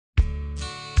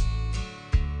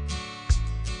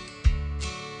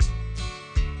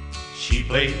She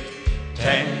played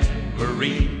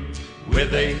tambourine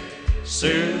with a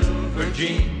silver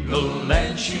jingle,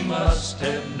 and she must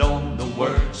have known the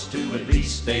words to at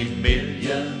least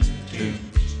 1,000,000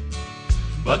 tunes.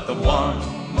 But the one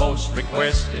most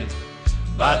requested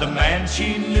by the man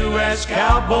she knew as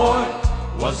cowboy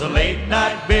was a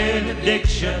late-night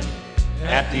benediction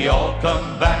at the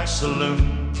all-come-back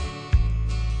saloon.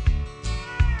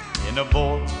 In a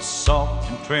voice soft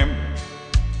and trembling,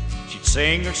 she'd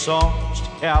sing her songs to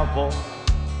cowboy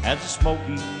as the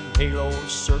smoky halo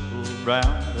circled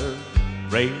round her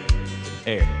raven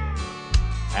hair.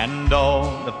 And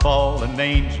all the fallen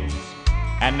angels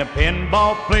and the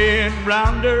pinball playing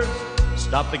rounders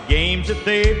stopped the games that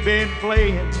they'd been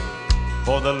playing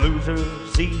for the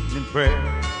loser's evening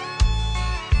prayer.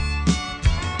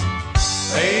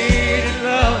 Faded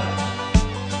love,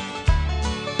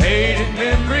 faded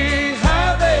memories,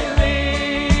 how they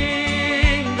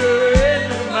linger in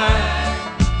the mind.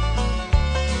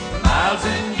 Miles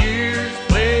and years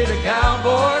played a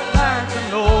cowboy like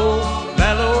an old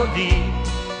melody,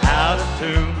 out of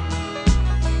tune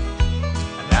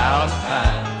and out of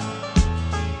time.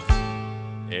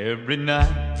 Every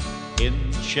night in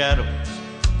the shadows,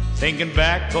 thinking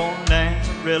back on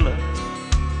Amarillo,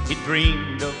 he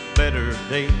dreamed of better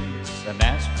days and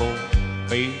asked for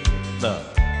faith and love.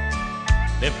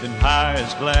 Lifting high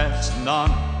his glass in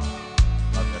honor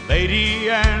of the lady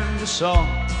and the song,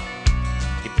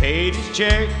 he paid his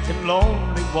check and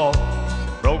lonely walked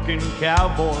the broken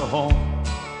cowboy home.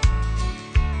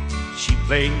 She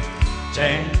played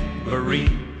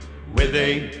tambourine with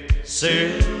a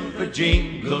silver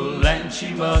jingle, and she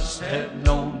must have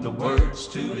known the words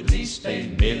to at least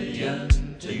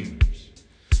 1,000,000 tunes.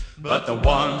 But the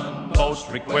one most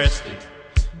requested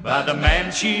by the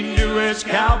man she knew as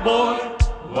cowboy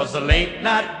was a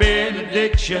late-night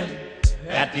benediction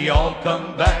at the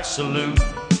all-come-back saloon.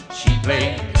 She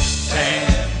played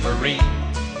tambourine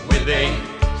with a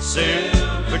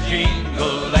silver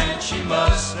jingle, and she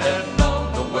must have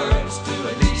known the words to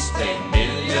at least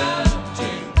 1,000,000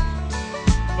 tunes.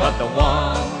 But the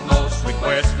one most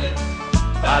requested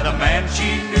by the man she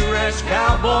knew as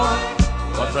cowboy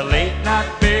was a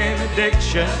late-night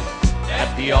benediction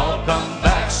at the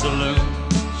all-come-back saloon.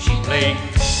 She played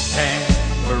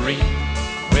tambourine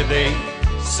with a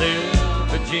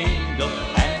silver jingle,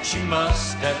 and she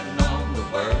must have known the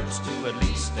words to at least